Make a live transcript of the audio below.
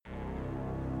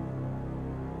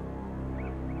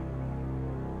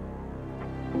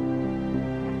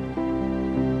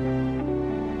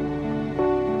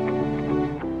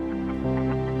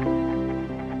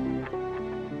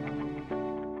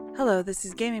Hello, this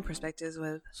is Gaming Perspectives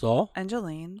with So,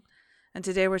 Angeline, and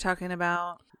today we're talking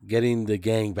about getting the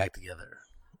gang back together,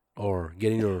 or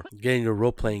getting your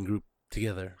role playing group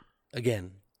together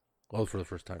again, all for the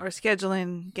first time. or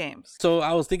scheduling games. So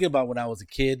I was thinking about when I was a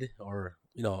kid, or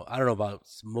I don't know about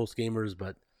most gamers,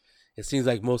 but it seems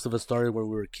like most of us started when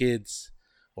we were kids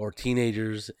or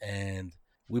teenagers, and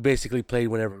we basically played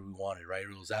whenever we wanted. Right?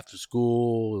 It was after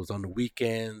school, it was on the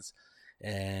weekends,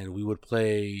 and we would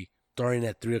play starting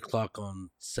at 3 o'clock on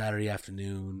Saturday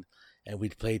afternoon, and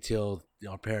we'd play till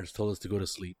our parents told us to go to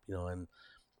sleep. And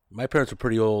my parents were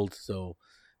pretty old, so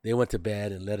they went to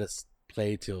bed and let us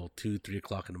play till 2, 3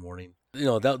 o'clock in the morning.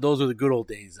 Those were the good old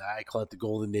days. I call it the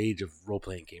golden age of role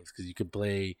playing games because you could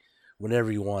play whenever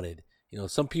you wanted.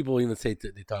 Some people even say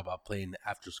they talk about playing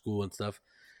after school and stuff.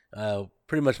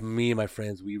 Pretty much me and my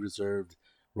friends, we reserved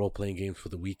role playing games for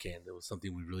the weekend. It was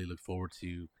something we really looked forward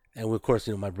to. And of course,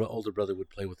 my older brother would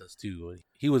play with us too.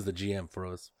 He was the GM for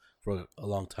us for a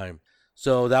long time.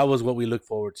 So that was what we looked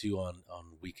forward to on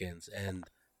weekends. And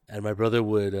my brother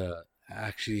would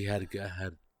actually had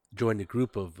joined a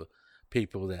group of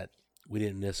people that we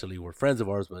didn't necessarily were friends of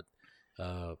ours,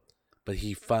 but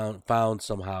he found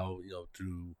somehow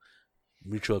through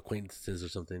mutual acquaintances or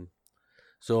something.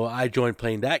 So I joined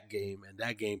playing that game, and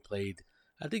that game played.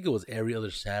 I think it was every other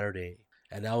Saturday,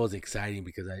 and that was exciting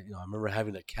because I remember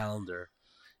having a calendar,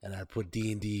 and I put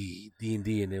D&D,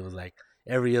 and it was like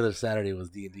every other Saturday was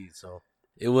D&D. So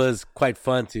it was quite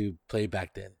fun to play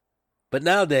back then. But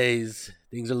nowadays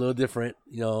things are a little different.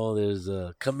 There's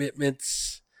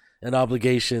commitments and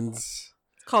obligations.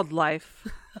 It's called life.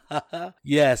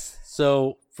 Yes.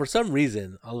 So for some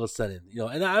reason, all of a sudden,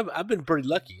 and I've been pretty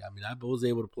lucky. I mean, I was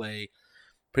able to play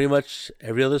pretty much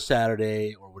every other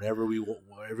Saturday or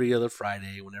every other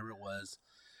Friday, whenever it was,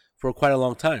 for quite a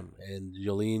long time. And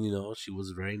Jolene, she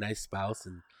was a very nice spouse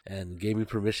and gave me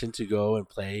permission to go and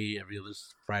play every other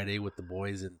Friday with the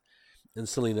boys in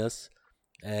Salinas.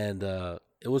 And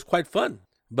it was quite fun.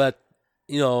 But,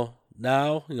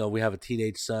 now, we have a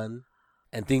teenage son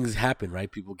and things happen, right?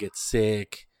 People get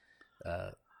sick.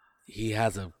 He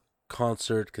has a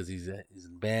concert because he's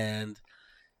in band,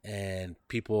 and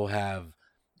people have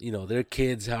their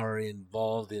kids are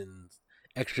involved in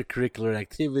extracurricular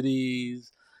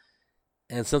activities,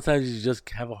 and sometimes you just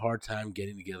have a hard time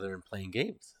getting together and playing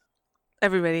games.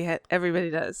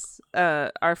 Everybody does.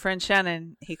 Our friend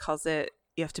Shannon, he calls it,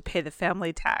 you have to pay the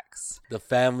family tax. The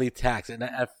family tax. And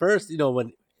at first,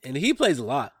 and he plays a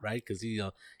lot, right? Because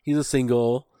he's a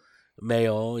single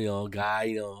male,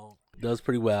 guy, does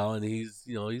pretty well, and he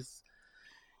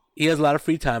has a lot of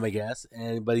free time, I guess,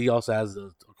 but he also has,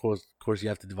 of course, you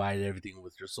have to divide everything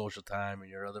with your social time and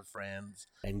your other friends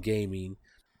and gaming.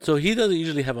 So he doesn't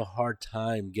usually have a hard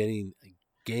time getting a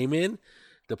game in.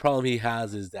 The problem he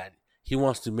has is that he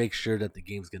wants to make sure that the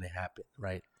game's going to happen,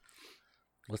 right?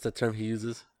 What's that term he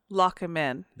uses? Lock him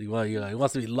in. He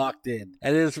wants to be locked in.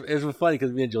 And it's funny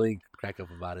because me and Jolene crack up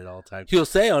about it all the time. He'll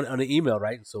say on an email,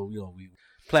 right? So,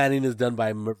 planning is done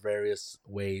by various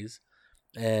ways.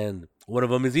 And one of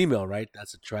them is email, right?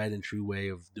 That's a tried and true way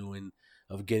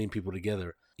of getting people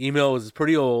together. Email is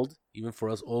pretty old, even for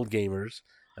us old gamers.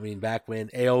 I mean, back when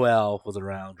AOL was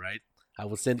around, right? I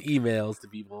would send emails to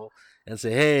people and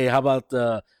say, hey, how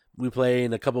about we play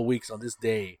in a couple of weeks on this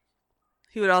day?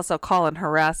 He would also call and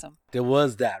harass him. There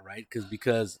was that, right?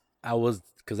 Because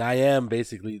I am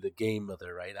basically the game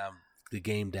mother, right? I'm the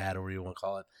game dad, or whatever you want to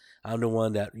call it. I'm the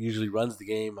one that usually runs the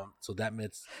game. So that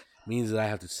means that I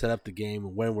have to set up the game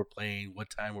and when we're playing, what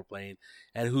time we're playing,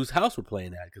 and whose house we're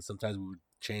playing at, because sometimes we would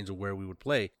change where we would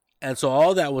play. And so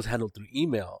all that was handled through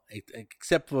email,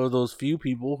 except for those few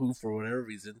people who, for whatever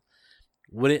reason,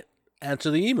 wouldn't answer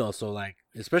the email. So,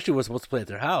 especially we're supposed to play at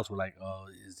their house, we're like, oh,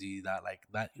 is he not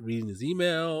reading his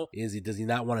email? Does he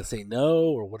not want to say no,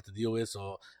 or what the deal is?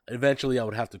 So eventually I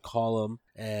would have to call him,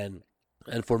 and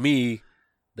for me,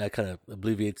 that kind of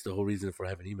alleviates the whole reason for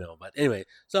having email. But anyway,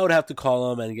 so I would have to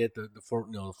call him and get the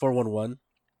 411,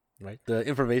 right? The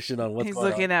information on what's going on.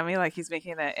 He's looking at me like he's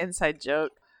making an inside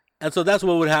joke. And so that's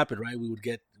what would happen, right? We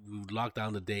would lock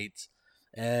down the dates.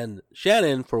 And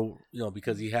Shannon,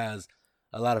 because he has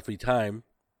a lot of free time,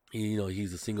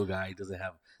 he's a single guy. He doesn't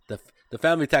have the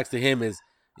family tax to him is,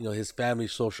 his family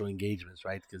social engagements,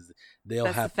 right? Because they'll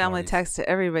That's have the family parties. tax to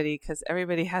everybody, because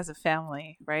everybody has a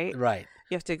family, right? Right.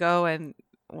 You have to go and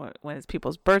when it's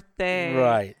people's birthday.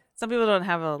 Right. Some people don't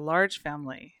have a large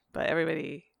family, but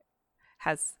everybody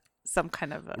has some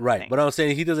kind of a right. thing. But I'm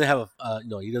saying he doesn't have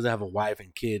he doesn't have a wife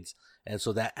and kids, and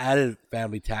so that added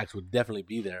family tax would definitely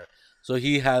be there. So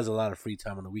he has a lot of free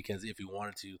time on the weekends if he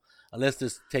wanted to, unless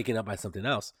it's taken up by something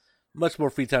else. much more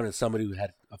free time than somebody who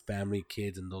had a family,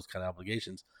 kids, and those kind of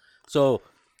obligations. So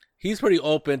he's pretty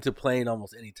open to playing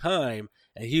almost any time,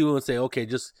 and he would say, okay,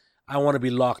 just I want to be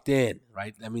locked in,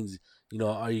 right? That means,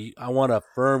 I want a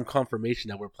firm confirmation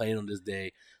that we're playing on this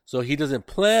day. So he doesn't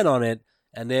plan on it,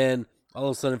 and then all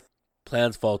of a sudden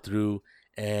plans fall through,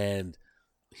 and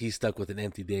he's stuck with an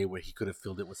empty day where he could have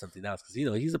filled it with something else. Because,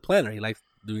 he's a planner. He likes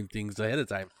doing things ahead of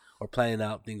time or planning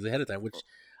out things ahead of time, which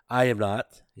I am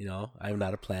not. I am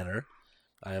not a planner.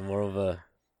 I am more of a,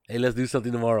 hey, let's do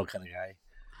something tomorrow kind of guy,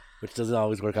 which doesn't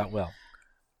always work out well.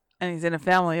 And he's in a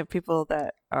family of people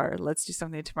that are let's do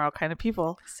something tomorrow kind of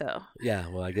people. So yeah,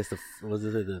 well, I guess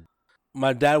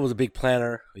my dad was a big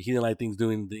planner. He didn't like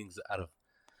doing things out of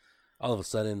all of a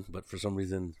sudden, but for some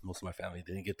reason, most of my family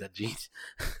didn't get that gene.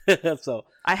 So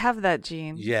I have that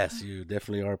gene. Yes, you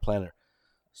definitely are a planner.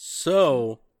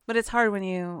 So, but it's hard when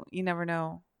you never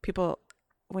know people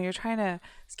when you're trying to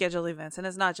schedule events, and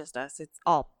it's not just us; it's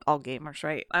all gamers,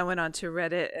 right? I went on to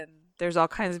Reddit, and there's all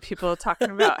kinds of people talking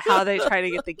about how they try to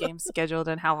get the game scheduled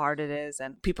and how hard it is,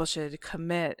 and people should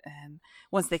commit, and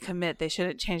once they commit, they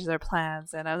shouldn't change their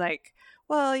plans. And I'm like,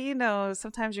 well,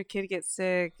 sometimes your kid gets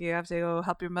sick, you have to go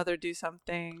help your mother do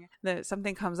something, that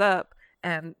something comes up,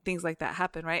 and things like that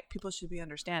happen, right? People should be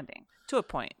understanding to a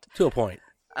point.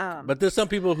 But there's some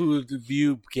people who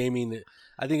view gaming,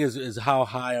 I think, is how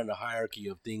high on the hierarchy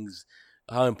of things,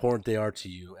 how important they are to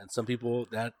you. And some people,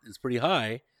 that is pretty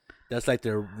high. That's like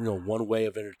their one way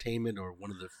of entertainment, or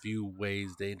one of the few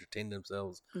ways they entertain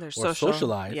themselves or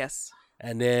socialize. Yes.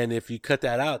 And then if you cut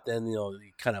that out, then you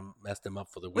kind of mess them up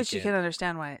for the weekend. Which you can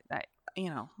understand why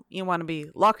you want to be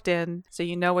locked in, so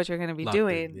you know what you're going to be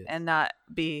doing, yes. And not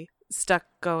be stuck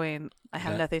going, I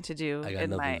have nothing to do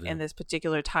in this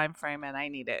particular time frame, and I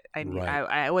need it.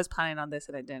 I was planning on this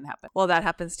and it didn't happen. Well, that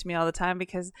happens to me all the time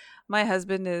because my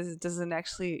husband doesn't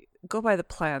actually go by the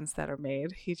plans that are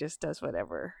made. He just does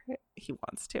whatever he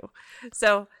wants to.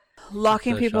 So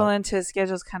locking people into a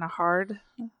schedule is kind of hard.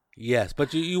 Yes,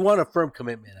 but you want a firm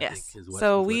commitment. Yes.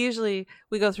 So we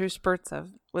go through spurts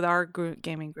with our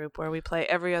gaming group where we play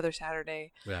every other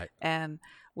Saturday. Right. And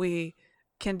we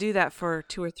can do that for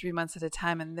 2 or 3 months at a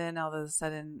time, and then all of a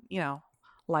sudden,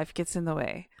 life gets in the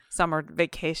way. Summer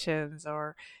vacations,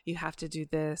 or you have to do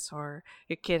this, or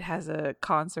your kid has a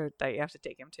concert that you have to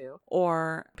take him to,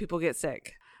 or people get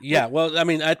sick. Yeah, well, I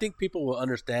mean, I think people will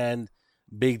understand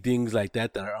big things like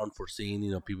that are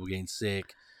unforeseen. People getting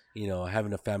sick,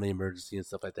 having a family emergency and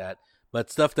stuff like that.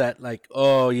 But stuff that like,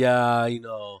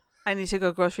 I need to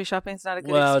go grocery shopping. It's not a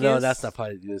good excuse. Well, no, that's not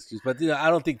probably a good excuse. But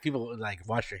I don't think people like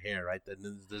wash their hair, right?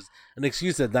 There's an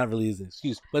excuse that not really is an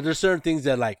excuse. But there's certain things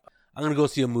that like I'm gonna go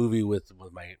see a movie with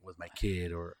my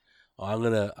kid, or I'm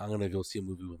gonna go see a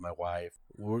movie with my wife.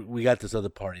 We got this other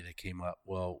party that came up.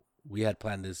 Well, we had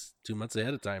planned this 2 months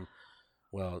ahead of time.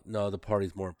 Well, no, the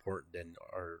party's more important than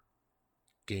our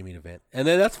gaming event, and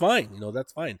then that's fine.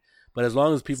 That's fine. But as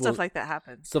long as people stuff like that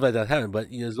happens. But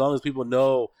as long as people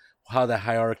know how that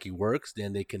hierarchy works,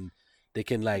 then they can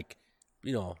like,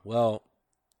 well,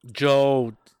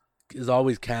 Joe is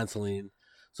always canceling,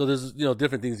 so there's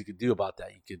different things you could do about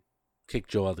that. You could kick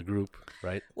Joe out of the group,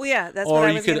 right? Well, yeah, that's what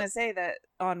I was gonna say. That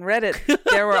on Reddit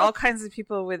there were all kinds of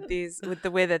people with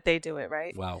the way that they do it,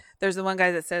 right? Wow. There's the one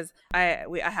guy that says I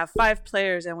have 5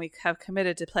 players and we have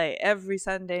committed to play every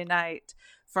Sunday night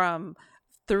from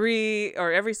 3,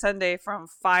 or every Sunday from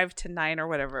 5 to 9 or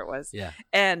whatever it was. Yeah.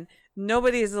 And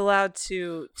nobody is allowed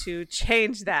to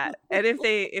change that. And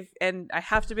and I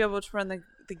have to be able to run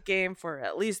the game for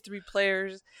at least 3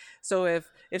 players. So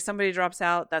if somebody drops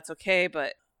out, that's okay,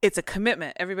 but it's a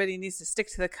commitment. Everybody needs to stick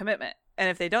to the commitment. And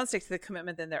if they don't stick to the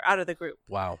commitment, then they're out of the group.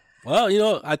 Wow.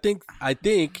 Well, I think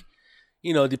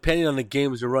depending on the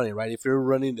games you're running, right? If you're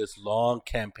running this long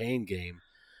campaign game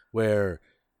where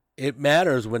it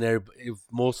matters if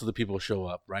most of the people show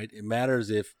up, right? It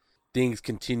matters if things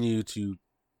continue to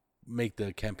make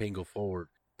the campaign go forward.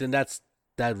 Then that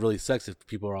really sucks if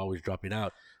people are always dropping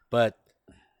out. But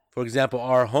for example,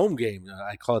 our home game,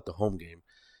 I call it the home game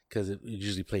because we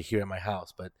usually play here at my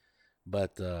house. But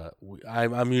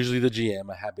I'm usually the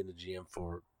GM. I have been the GM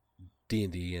for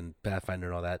D&D and Pathfinder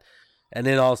and all that. And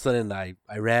then all of a sudden, I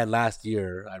ran last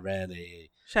year. I ran a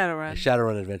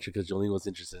Shadowrun adventure because Jolene was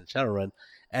interested in Shadowrun,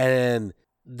 and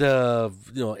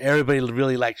everybody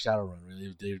really liked Shadowrun.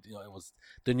 Really, it was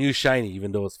the new shiny,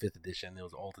 even though it's 5th edition. It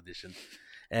was old edition,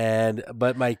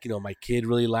 but my kid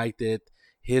really liked it.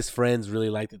 His friends really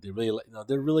liked it. They really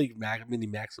they're really mini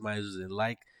maximizers and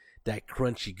like that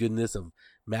crunchy goodness of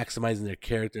maximizing their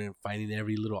character and finding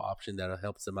every little option that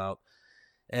helps them out.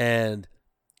 And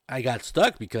I got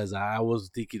stuck because I was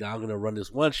thinking I'm gonna run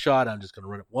this one shot. I'm just gonna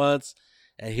run it once.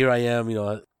 And here I am,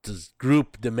 this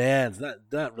group demands,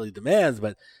 not really demands,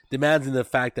 but demands in the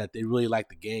fact that they really like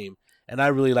the game. And I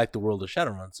really like the world of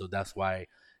Shadowrun. So that's why,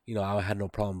 I had no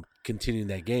problem continuing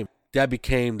that game. That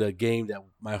became the game that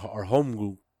our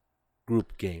home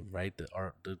group game, right?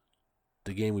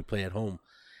 The game we play at home.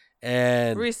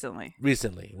 And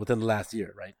recently, within the last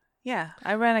year, right? Yeah,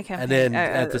 I ran a campaign. And then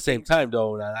at the same time,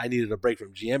 though, I needed a break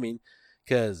from GMing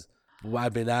because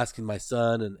I've been asking my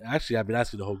son, and actually I've been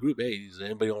asking the whole group, hey, does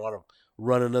anybody want to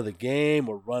run another game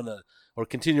or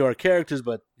continue our characters,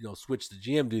 but switch the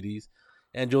GM duties?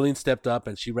 And Jolene stepped up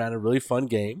and she ran a really fun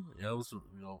game. It was,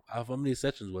 how many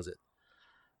sessions was it?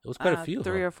 It was quite a few.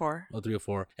 3 or 4. Oh, 3 or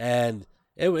 4. And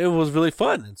it was really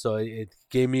fun. And so it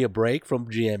gave me a break from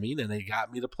GMing and it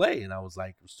got me to play. And I was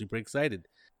like super excited.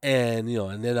 And,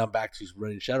 and then I'm back to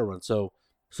running Shadowrun. So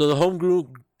the home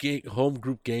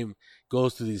group game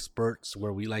goes through these spurts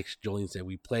where we, like Jolene said,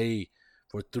 we play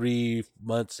for 3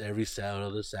 months every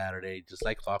Saturday, just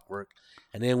like clockwork.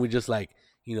 And then we just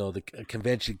the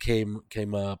convention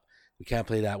came up. We can't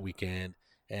play that weekend.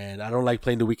 And I don't like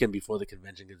playing the weekend before the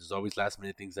convention because there's always last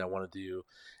minute things that I want to do.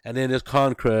 And then there's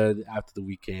Con Crud after the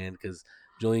weekend because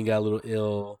Jolene got a little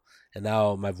ill. And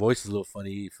now my voice is a little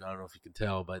funny. I don't know if you can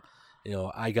tell, but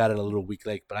I got it a little week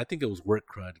late. But I think it was work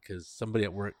crud because somebody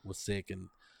at work was sick and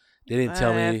they didn't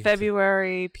tell me.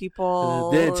 February people.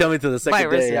 They didn't tell me till the second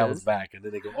viruses. day I was back. And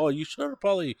then they go, oh, you should have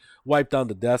probably wiped down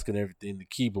the desk and everything, the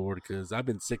keyboard, because I've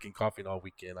been sick and coughing all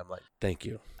weekend. I'm like, thank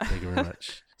you. Thank you very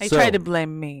much. I tried to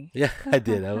blame me. Yeah, I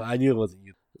did. I knew it wasn't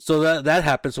you. So that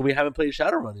happened. So we haven't played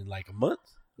Shadowrun in like a month.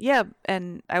 Yeah,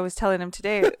 and I was telling him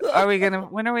today,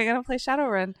 when are we gonna play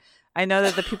Shadowrun? I know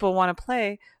that the people want to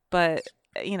play, but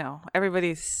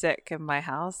everybody's sick in my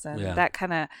house, and that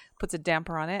kind of puts a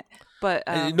damper on it. But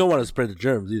and you don't want to spread the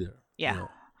germs either. Yeah.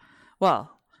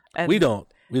 Well, and we don't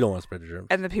want to spread the germs.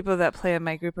 And the people that play in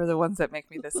my group are the ones that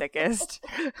make me the sickest.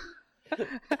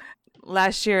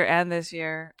 Last year and this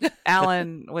year,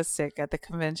 Alan was sick at the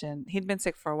convention. He'd been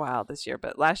sick for a while this year,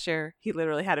 but last year he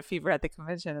literally had a fever at the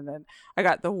convention, and then I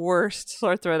got the worst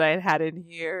sore throat I had had in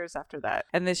years after that.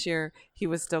 And this year he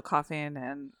was still coughing,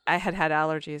 and I had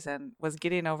allergies and was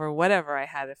getting over whatever I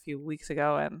had a few weeks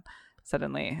ago, and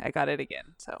suddenly I got it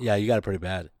again. So yeah, you got it pretty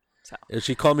bad. So and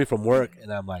she called me from work,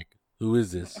 and I'm like, "Who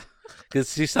is this?"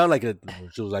 Because she sounded like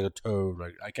she was like a toad.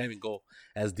 Like I can't even go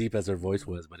as deep as her voice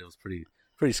was, but it was pretty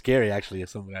scary actually. If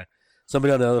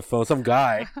somebody on the other phone, some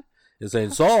guy is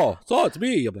saying, Saul, it's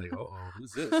me. I'm like, oh,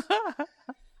 who's this?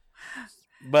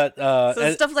 But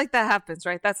so stuff like that happens,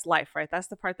 right? That's life, right? That's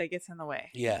the part that gets in the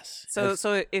way. Yes.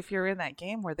 So if you're in that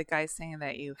game where the guy's saying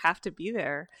that you have to be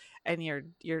there and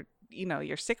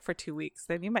you're sick for 2 weeks,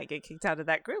 then you might get kicked out of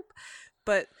that group.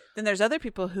 But then there's other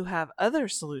people who have other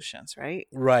solutions, right?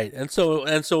 Right. And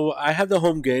so I have the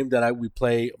home game that we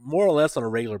play more or less on a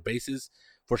regular basis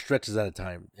for stretches at a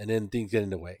time, and then things get in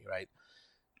the way, right?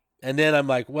 And then I'm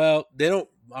like, well,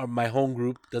 my home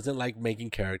group doesn't like making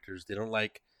characters. They don't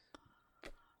like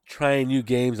trying new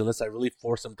games unless I really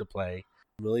force them to play.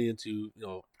 I'm really into,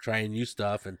 trying new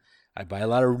stuff, and I buy a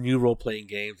lot of new role-playing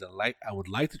games, and I would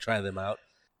like to try them out.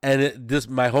 And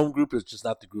my home group is just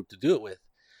not the group to do it with.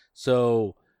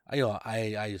 So,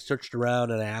 I searched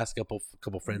around and I asked a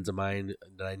couple friends of mine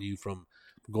that I knew from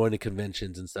going to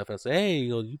conventions and stuff. I said, hey,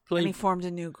 you play. And he formed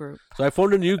a new group. So I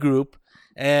formed a new group,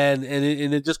 and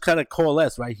it just kind of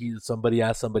coalesced, right? Somebody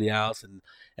asked somebody else,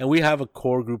 and we have a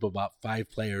core group of about 5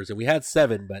 players, and we had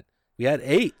 7, but we had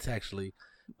 8 actually,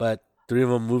 but 3 of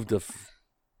them moved to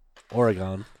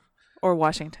Oregon or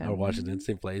Washington,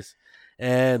 same place,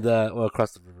 and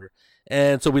across the river,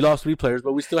 and so we lost 3 players,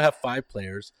 but we still have 5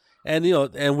 players, and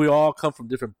and we all come from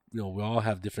different, we all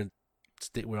have different.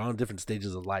 We're on different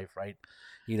stages of life, right?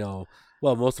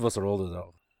 Well, most of us are older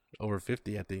though, over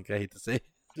 50. I think I hate to say,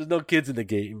 there's no kids in the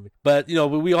game, but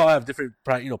we all have different,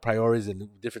 priorities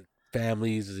and different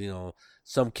families.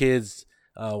 Some kids.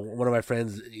 One of my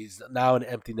friends, he's now an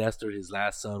empty nester. His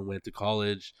last son went to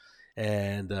college,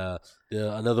 and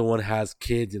another one has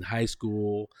kids in high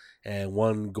school, and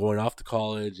one going off to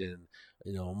college, and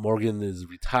Morgan is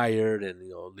retired and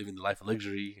living the life of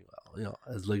luxury,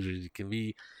 as luxury as it can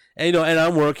be. And and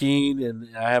I'm working,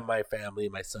 and I have my family,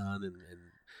 my son,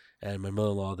 and my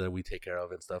mother-in-law that we take care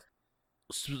of and stuff.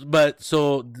 But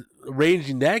so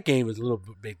arranging that game is a little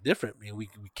bit different. I mean, we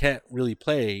can't really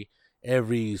play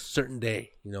every certain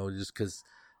day, just because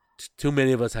too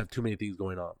many of us have too many things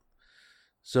going on.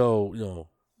 So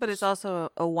But it's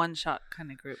also a one-shot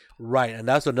kind of group, right? And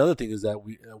that's another thing is that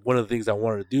one of the things I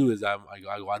wanted to do is I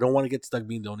don't want to get stuck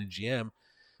being the only GM.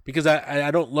 Because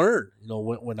I don't learn,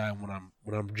 when I'm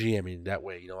GMing that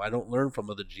way. I don't learn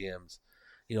from other GMs.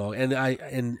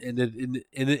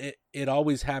 It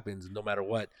always happens no matter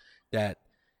what, that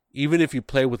even if you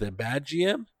play with a bad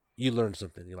GM, you learn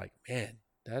something. You're like, man,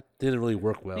 that didn't really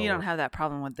work well. You don't have that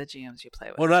problem with the GMs you play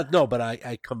with. Well, but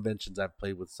I conventions I've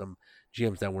played with some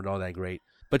GMs that weren't all that great.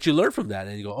 But you learn from that,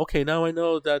 and you go, okay, now I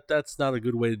know that that's not a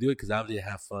good way to do it because I didn't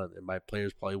have fun, and my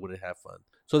players probably wouldn't have fun.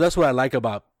 So that's what I like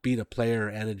about being a player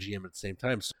and a GM at the same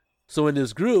time. So in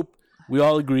this group, we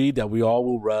all agreed that we all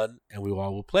will run and we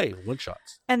all will play one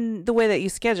shots. And the way that you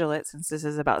schedule it, since this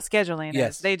is about scheduling,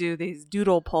 Yes. is they do these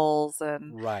doodle polls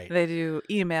and Right. they do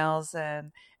emails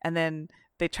and then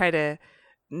they try to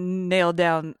nail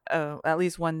down at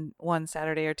least one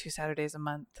Saturday or 2 Saturdays a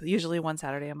month. Usually one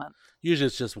Saturday a month. Usually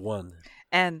it's just one.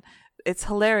 And it's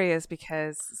hilarious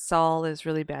because Saul is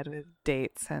really bad with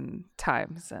dates and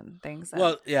times and things.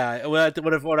 Well, yeah.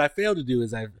 What I failed to do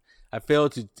is I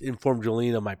failed to inform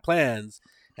Jolene of my plans,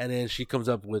 and then she comes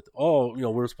up with,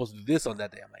 we're supposed to do this on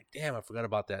that day. I'm like, damn, I forgot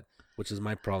about that, which is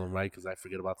my problem, right? Because I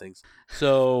forget about things.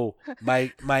 So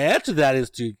my answer to that is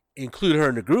to include her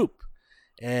in the group,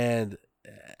 and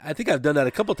I think I've done that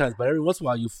a couple of times, but every once in a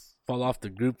while you fall off the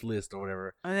group list or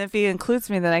whatever. And if he includes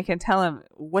me, then I can tell him,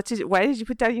 why did you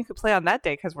put down you could play on that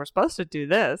day? Because we're supposed to do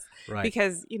this. Right.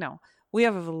 Because, we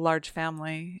have a large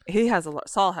family.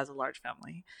 Saul has a large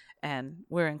family, and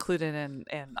we're included in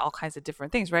all kinds of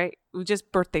different things, right? We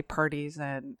just birthday parties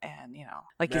and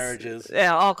like marriages.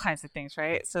 All kinds of things,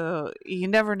 right? So you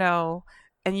never know,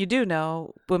 and you do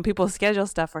know when people schedule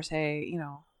stuff or say,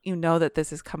 you know that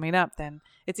this is coming up, then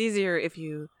it's easier if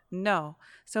you know.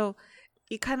 So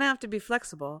you kind of have to be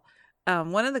flexible.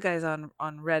 One of the guys on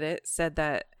Reddit said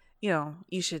that,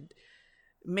 you should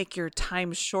make your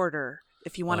time shorter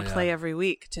if you want to play every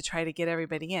week to try to get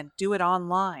everybody in. Do it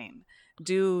online.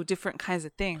 Do different kinds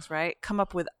of things, right? Come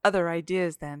up with other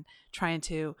ideas than trying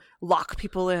to lock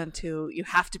people into you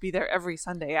have to be there every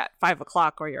Sunday at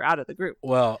 5:00 or you're out of the group.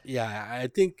 Well, yeah, I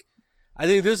think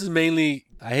this is mainly,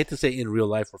 I hate to say in real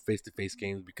life or face-to-face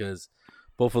games, because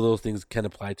both of those things can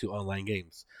apply to online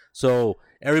games. So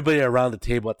everybody around the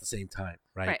table at the same time,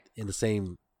 right? In the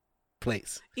same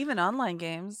place. Even online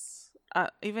games,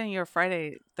 even your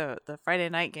Friday, the Friday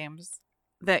night games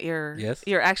that you're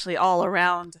actually all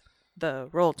around the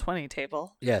Roll20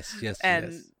 table. Yes.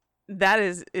 And that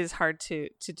is hard to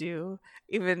do,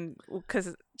 even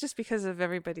because of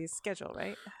everybody's schedule,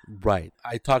 right? Right.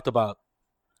 I talked about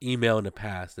email in the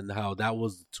past and how that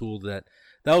was the tool that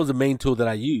was the main tool that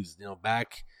I used,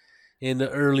 back in the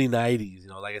early 90s.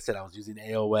 Like I said, I was using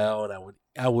AOL, and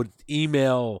I would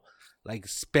email, like,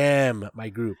 spam my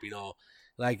group,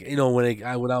 like,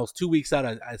 when I was 2 weeks out,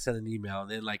 I sent an email, and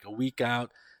then like a week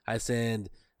out, I send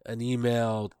an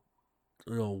email,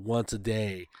 once a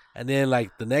day, and then like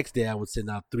the next day I would send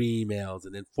out 3 emails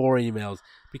and then 4 emails,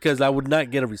 because I would not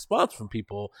get a response from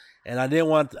people, and I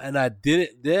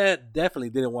definitely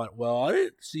didn't want. Well, I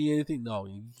didn't see anything. No,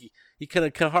 you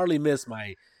can hardly miss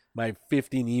my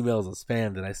 15 emails of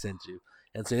spam that I sent you,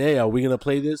 and say, hey, are we gonna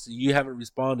play this? You haven't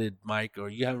responded, Mike, or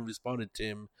you haven't responded,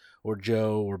 Tim, or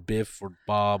Joe, or Biff, or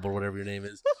Bob, or whatever your name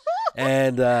is,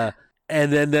 and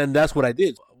then that's what I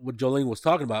did. What Jolene was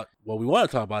talking about, what we want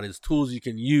to talk about is tools you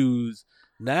can use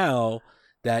now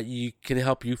that you can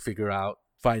help you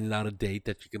finding out a date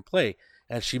that you can play.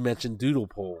 And she mentioned Doodle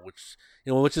Poll, which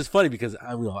is funny because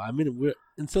we're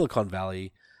in Silicon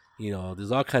Valley.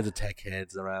 There's all kinds of tech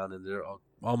heads around, and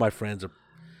all my friends are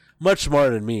much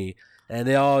smarter than me, and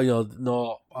they all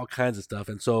know all kinds of stuff.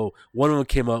 And so one of them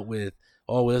came up with,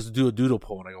 let's do a doodle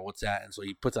poll. And I go, what's that? And so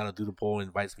he puts out a doodle poll and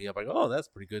invites me up. I go, oh, that's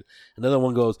pretty good. Another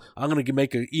one goes, I'm going to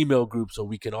make an email group so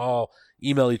we can all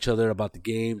email each other about the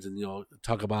games and,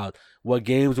 talk about what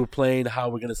games we're playing, how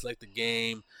we're going to select the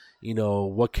game,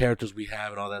 what characters we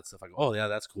have and all that stuff. I go, oh, yeah,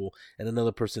 that's cool. And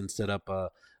another person set up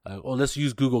let's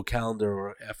use Google Calendar,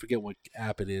 or I forget what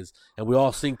app it is. And we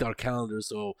all synced our calendars.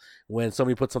 So when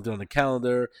somebody puts something on the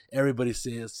calendar, everybody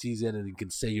sees it and you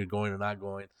can say you're going or not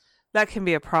going. That can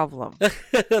be a problem.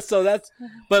 So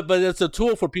but it's a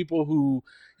tool for people who,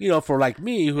 for like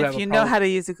me, who have a problem. If you know how to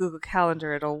use a Google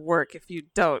Calendar, it'll work. If you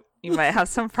don't, you might have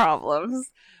some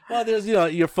problems. Well, there's,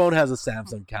 your phone has a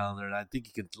Samsung calendar, and I think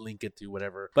you can link it to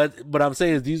whatever. But what I'm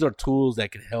saying is these are tools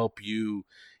that can help you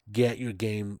get your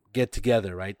game, get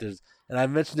together, right? And I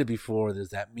mentioned it before,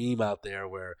 there's that meme out there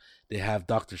where they have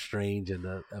Doctor Strange and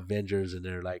the Avengers, and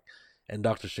they're like, and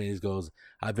Doctor Strange goes,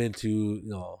 I've been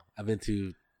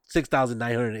to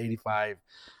 6,985,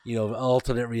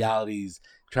 alternate realities,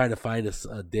 trying to find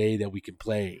a day that we can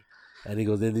play. And he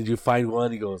goes, then did you find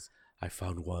one? He goes, I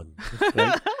found one.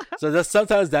 Right? So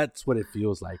sometimes that's what it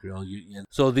feels like,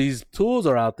 so these tools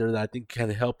are out there that I think can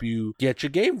help you get your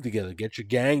game together, get your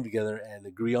gang together, and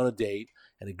agree on a date,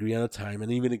 and agree on a time,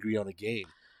 and even agree on a game.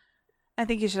 I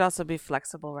think you should also be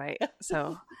flexible, right?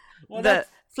 So Well,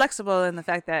 flexible in the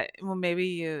fact that, well, maybe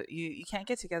you can't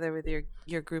get together with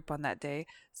your group on that day,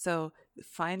 so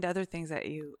find other things that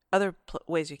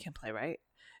ways you can play, right?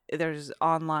 There's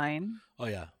online. Oh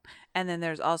yeah. And then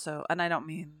there's also, and I don't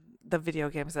mean the video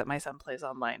games that my son plays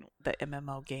online, the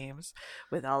MMO games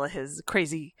with all of his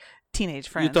crazy teenage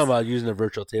friends. You're talking about using a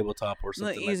virtual tabletop or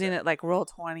something using like it like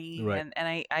Roll20, right.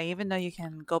 and I even know you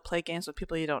can go play games with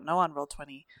people you don't know on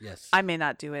Roll20. Yes. I may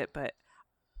not do it, but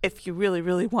if you really,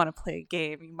 really want to play a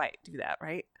game, you might do that,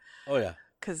 right? Oh yeah.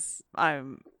 Because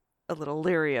I'm a little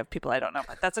leery of people I don't know,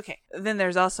 but that's okay. Then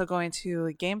there's also going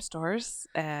to game stores,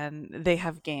 and they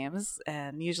have games,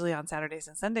 and usually on Saturdays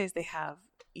and Sundays they have,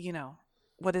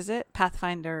 what is it?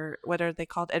 Pathfinder, what are they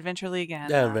called? Adventure League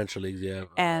and Adventure League, yeah.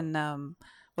 And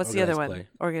what's the other one?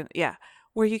 Play. Yeah,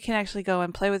 where you can actually go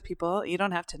and play with people. You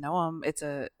don't have to know them.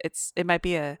 It might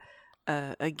be a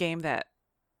game that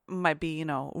might be,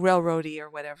 railroady or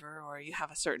whatever, or you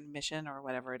have a certain mission or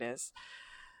whatever it is.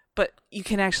 But you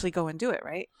can actually go and do it,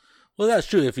 right? Well, that's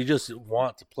true. If you just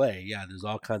want to play, yeah, there's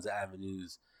all kinds of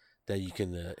avenues that you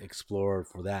can explore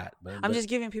for that. I'm just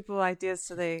giving people ideas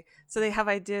so they have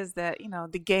ideas that,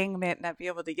 the gang might not be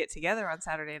able to get together on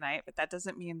Saturday night, but that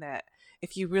doesn't mean that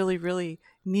if you really, really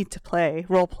need to play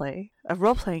a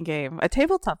role-playing game, a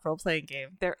tabletop role-playing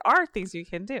game, there are things you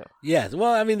can do. Yes.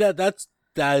 Well, I mean, that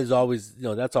is always,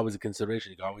 that's always a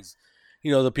consideration. You can always,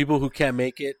 the people who can't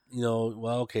make it,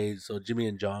 well, okay, so Jimmy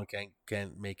and John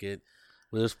can't make it.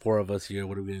 Well, there's 4 of us here.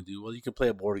 What are we going to do? Well, you can play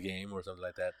a board game or something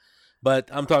like that. But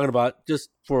I'm talking about just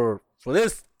for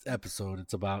this episode,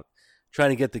 it's about trying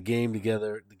to get the gang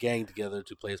together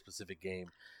to play a specific game,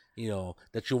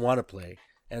 that you want to play.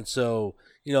 And so,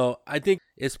 I think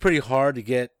it's pretty hard to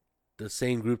get the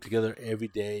same group together every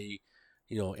day,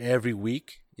 every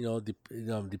week.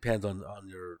 Depends on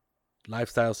your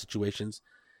lifestyle situations.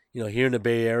 Here in the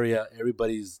Bay Area,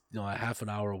 everybody's, a half an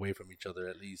hour away from each other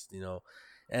at least,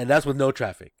 and that's with no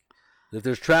traffic. If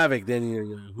there's traffic,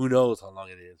 then who knows how long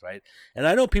it is, right? And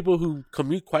I know people who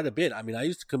commute quite a bit. I mean, I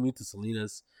used to commute to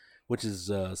Salinas, which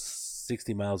is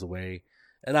 60 miles away,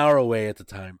 an hour away at the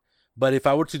time. But if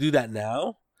I were to do that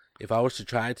now, if I was to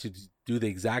try to do the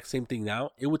exact same thing now,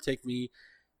 it would take me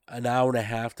an hour and a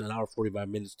half to an hour 45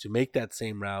 minutes to make that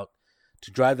same route, to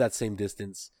drive that same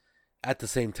distance at the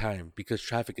same time, because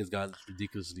traffic has gotten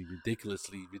ridiculous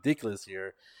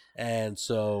here. And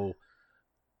so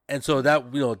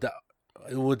that,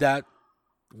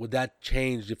 would that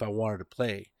change if I wanted to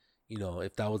play,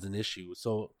 if that was an issue?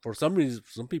 So for some reason,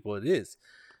 some people it is.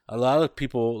 A lot of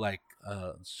people, like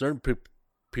certain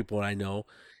people I know,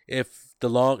 if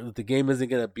the game isn't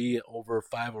going to be over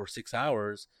 5 or 6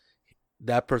 hours,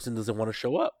 that person doesn't want to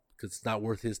show up because it's not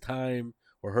worth his time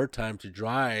or her time to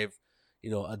drive,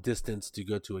 a distance to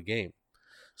go to a game.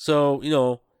 So,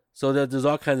 so there's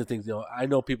all kinds of things. I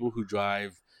know people who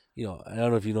drive, I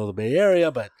don't know if you know the Bay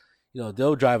Area, but,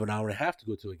 they'll drive an hour and a half to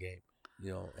go to a game,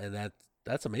 and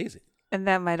that's amazing. And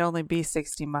that might only be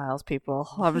 60 miles, people.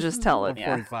 I'm just telling you.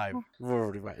 45.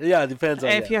 Yeah, it depends on.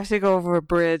 And if you have to go over a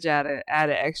bridge, add an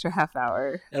extra half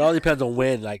hour. It all depends on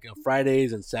when, like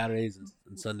Fridays and Saturdays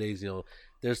and Sundays.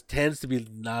 There tends to be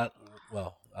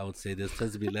I would say there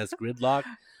tends to be less gridlock,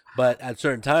 but at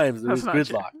certain times there is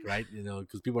gridlock, right?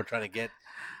 Because people are trying to get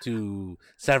to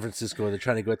San Francisco, they're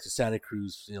trying to go to Santa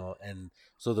Cruz, and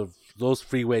so those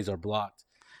freeways are blocked.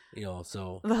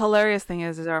 So the hilarious thing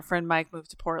is our friend Mike moved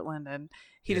to Portland, and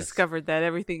he discovered that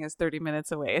everything is 30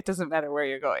 minutes away. It doesn't matter where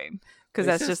you're going, because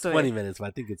that's just 20 minutes. But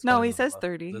I think it's no. He says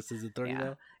 30. This is 30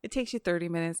 now. It takes you 30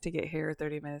 minutes to get here,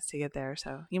 30 minutes to get there.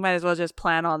 So you might as well just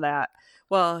plan on that.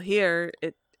 Well, here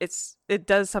it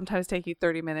does sometimes take you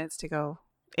 30 minutes to go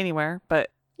anywhere, but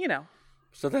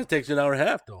sometimes it takes you an hour and a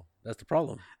half though. That's the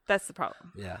problem. That's the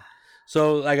problem. Yeah.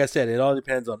 So like I said, it all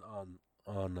depends on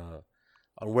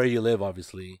where you live,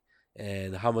 obviously,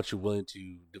 and how much you're willing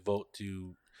to devote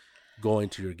to going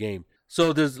to your game.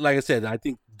 So there's, like I said, I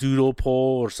think Doodle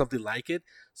Poll or something like it,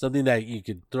 something that you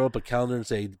could throw up a calendar and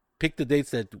say, pick the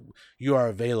dates that you are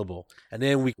available. And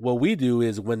then what we do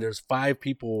is when there's 5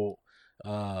 people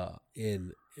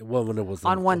when it was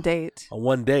on one date,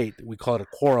 we call it a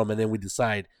quorum, and then we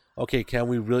decide, okay, do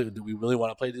we really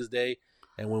want to play this day?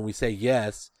 And when we say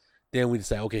yes, then we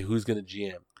decide, okay, who's going to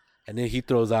GM? And then he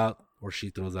throws out or she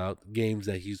throws out games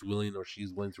that he's willing or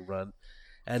she's willing to run.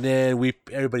 And then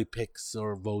everybody picks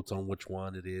or votes on which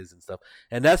one it is and stuff.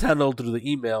 And that's handled through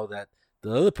the email that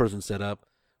the other person set up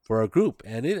for our group.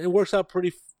 And it works out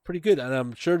pretty pretty good. And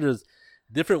I'm sure there's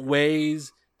different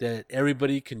ways that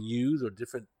everybody can use, or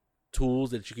different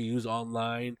tools that you can use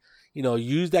online.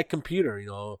 Use that computer.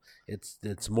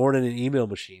 It's more than an email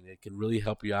machine. It can really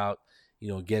help you out.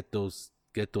 Get those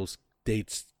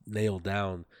dates nailed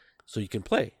down so you can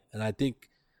play. And I think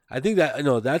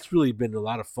that that's really been a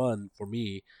lot of fun for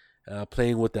me,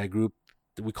 playing with that group.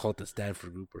 We call it the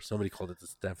Stanford group, or somebody called it the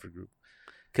Stanford group,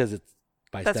 because it's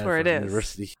by That's Stanford where it is.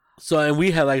 University. So, and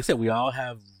we have, like I said, we all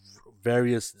have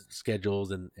various schedules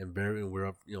and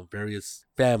we're various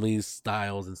families,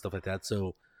 styles, and stuff like that.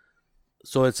 So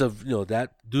it's that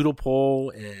doodle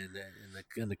poll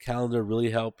and the calendar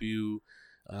really help you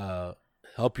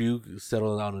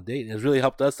settle on a date, and it's really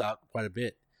helped us out quite a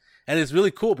bit. And it's really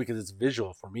cool because it's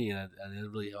visual for me, and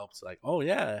it really helps. Like, oh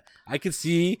yeah, I can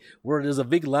see where there's a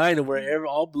big line and where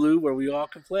all blue, where we all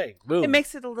can play. Boom. It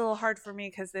makes it a little hard for me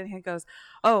because then he goes,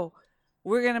 "Oh,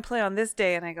 we're gonna play on this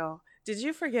day," and I go, "Did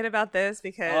you forget about this?"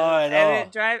 Because I know.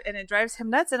 and it drives him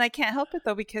nuts, and I can't help it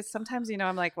though, because sometimes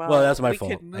I'm like, well, that's my we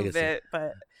fault. could move it,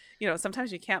 but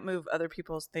sometimes you can't move other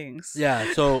people's things.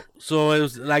 Yeah. So it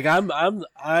was like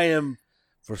I am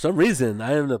for some reason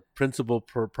I am the principal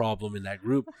problem in that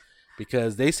group,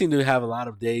 because they seem to have a lot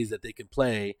of days that they can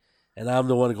play, and I'm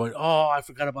the one going, oh, I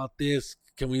forgot about this.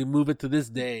 Can we move it to this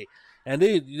day? And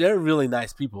they're really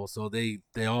nice people, so they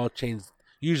all change.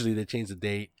 Usually they change the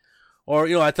date, or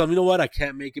I tell them, what, I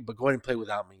can't make it, but go ahead and play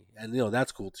without me, and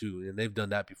that's cool too. And they've done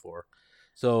that before.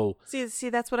 So see,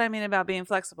 that's what I mean about being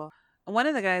flexible. One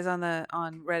of the guys on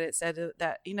Reddit said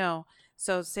that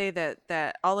so say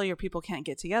that all of your people can't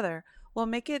get together. Well,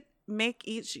 make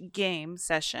each game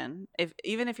session,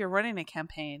 even if you're running a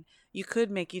campaign, you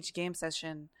could make each game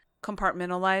session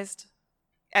compartmentalized,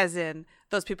 as in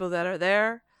those people that are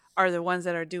there are the ones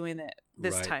that are doing it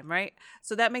this time, right?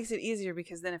 So that makes it easier,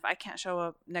 because then if I can't show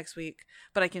up next week,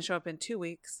 but I can show up in 2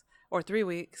 weeks or 3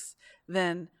 weeks,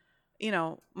 then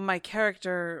my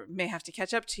character may have to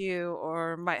catch up to you,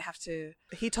 or might have to,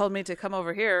 he told me to come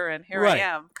over here and here I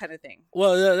am, kind of thing.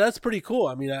 Well, that's pretty cool.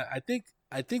 I mean, I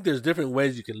think there's different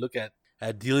ways you can look at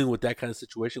dealing with that kind of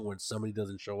situation when somebody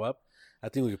doesn't show up. I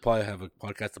think we could probably have a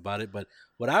podcast about it. But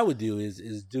what I would do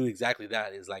is do exactly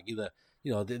that. Is like either,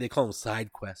 they call them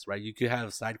side quests, right? You could have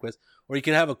a side quest, or you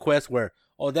can have a quest where,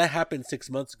 oh, that happened 6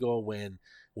 months ago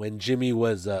when Jimmy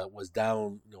was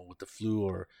down, with the flu,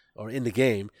 or in the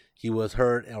game he was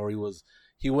hurt, or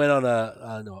he went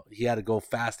on he had to go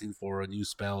fasting for a new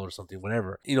spell or something,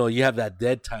 whatever. You have that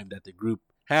dead time that the group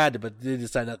had, but they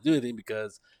decided not to do anything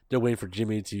because they're waiting for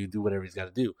Jimmy to do whatever he's got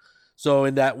to do. So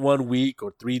in that 1 week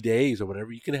or 3 days or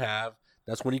whatever, you can have,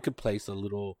 that's when you can place a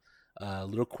little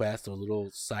quest or a little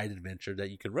side adventure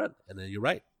that you can run, and then you're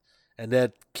right, and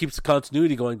that keeps the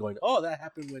continuity going. Oh, that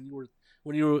happened when you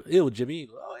were ill, Jimmy.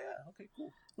 Oh yeah, okay,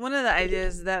 cool. One of the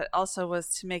ideas that also was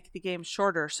to make the game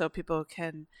shorter, so people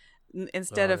can,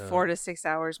 instead of 4 to 6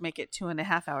 hours, make it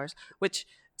 2.5 hours, which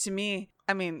to me,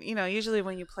 I mean, usually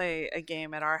when you play a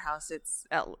game at our house, it's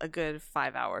at a good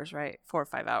 5 hours, right? 4 or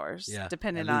 5 hours,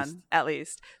 depending on, at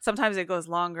least. Sometimes it goes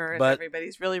longer, and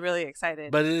everybody's really, really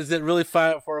excited. But is it really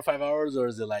 4 or 5 hours, or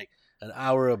is it like an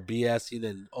hour of BSing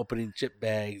and opening chip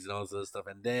bags and all this other stuff,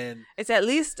 and then it's at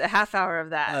least a half hour of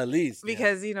that, at least,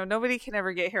 because nobody can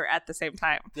ever get here at the same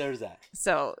time. There's that.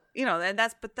 So and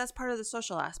that's part of the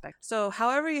social aspect. So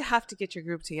however you have to get your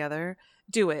group together,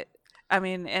 do it. I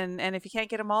mean, and if you can't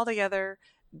get them all together,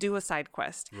 do a side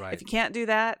quest. Right. If you can't do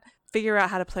that, figure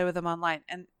out how to play with them online.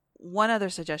 And one other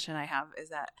suggestion I have is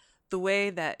that the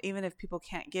way that even if people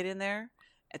can't get in there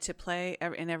to play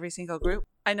in every single group,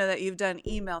 I know that you've done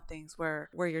email things where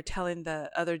you're telling the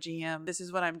other GM, this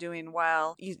is what I'm doing,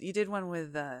 while you did one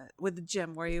with the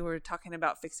gym where you were talking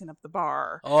about fixing up the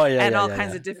bar. Oh yeah, and all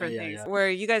kinds of different things where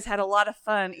you guys had a lot of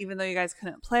fun, even though you guys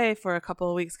couldn't play for a couple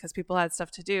of weeks because people had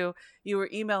stuff to do. You were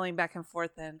emailing back and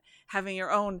forth and having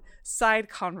your own side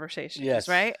conversations,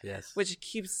 right? Yes. Which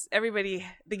keeps everybody,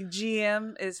 the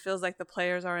GM feels like the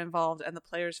players are involved, and the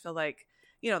players feel like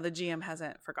the GM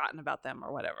hasn't forgotten about them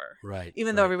or whatever. Right.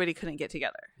 Even though everybody couldn't get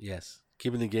together. Yes.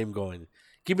 Keeping the game going.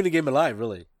 Keeping the game alive,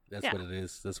 really. That's what it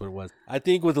is. That's what it was. I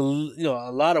think with a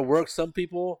lot of work, some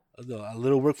people, a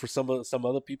little work for some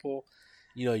other people,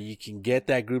 you can get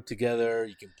that group together.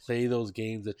 You can play those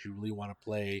games that you really want to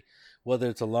play, whether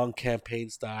it's a long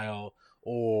campaign style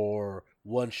or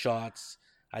one shots.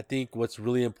 I think what's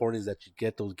really important is that you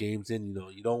get those games in.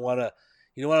 You don't want to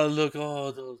look,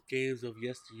 those games of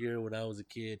yesteryear when I was a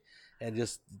kid, and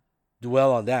just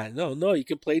dwell on that. No, you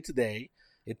can play today,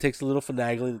 It takes a little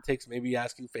finagling. It takes maybe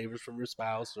asking favors from your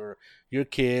spouse or your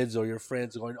kids or your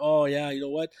friends going, oh, yeah, you know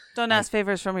what? Don't ask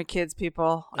favors from your kids,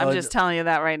 people. I'm just telling you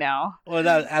that right now. Well,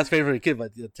 not ask favors from your kid,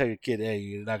 but tell your kid, hey,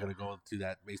 you're not going to go to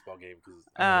that baseball game.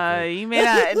 You may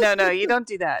not. No, you don't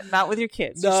do that. Not with your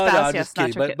kids. Your spouse, I'm just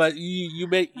kidding. But you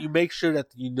make sure that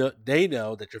they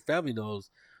know, that your family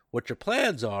knows what your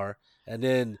plans are, and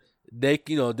then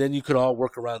then you could all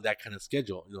work around that kind of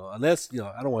schedule. Unless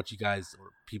I don't want you guys or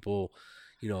people,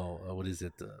 what is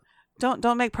it?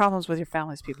 Don't make problems with your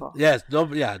families, people. Yes,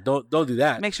 don't do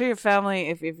that. Make sure your family,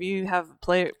 if you have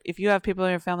people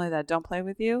in your family that don't play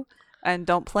with you and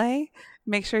don't play,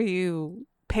 make sure you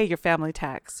pay your family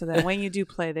tax so that when you do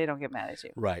play, they don't get mad at you.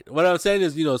 Right. What I'm saying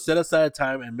is, set aside a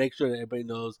time and make sure that everybody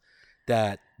knows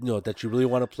that that you really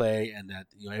want to play, and that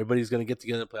everybody's going to get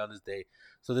together and play on this day.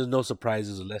 So there's no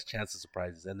surprises or less chance of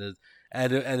surprises,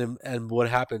 and what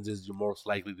happens is you're most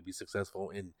likely to be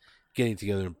successful in getting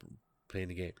together and playing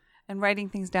the game. And writing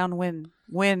things down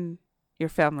when your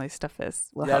family stuff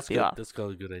will help you out. That's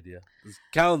a good idea.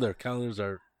 Calendars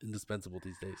are indispensable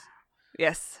these days.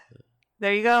 Yes.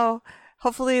 There you go.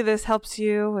 Hopefully this helps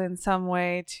you in some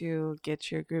way to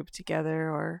get your group together,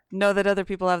 or know that other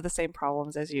people have the same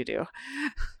problems as you do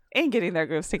in getting their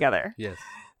groups together. Yes.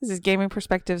 This is Gaming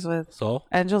Perspectives with Saul.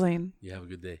 Angeline. You have a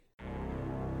good day.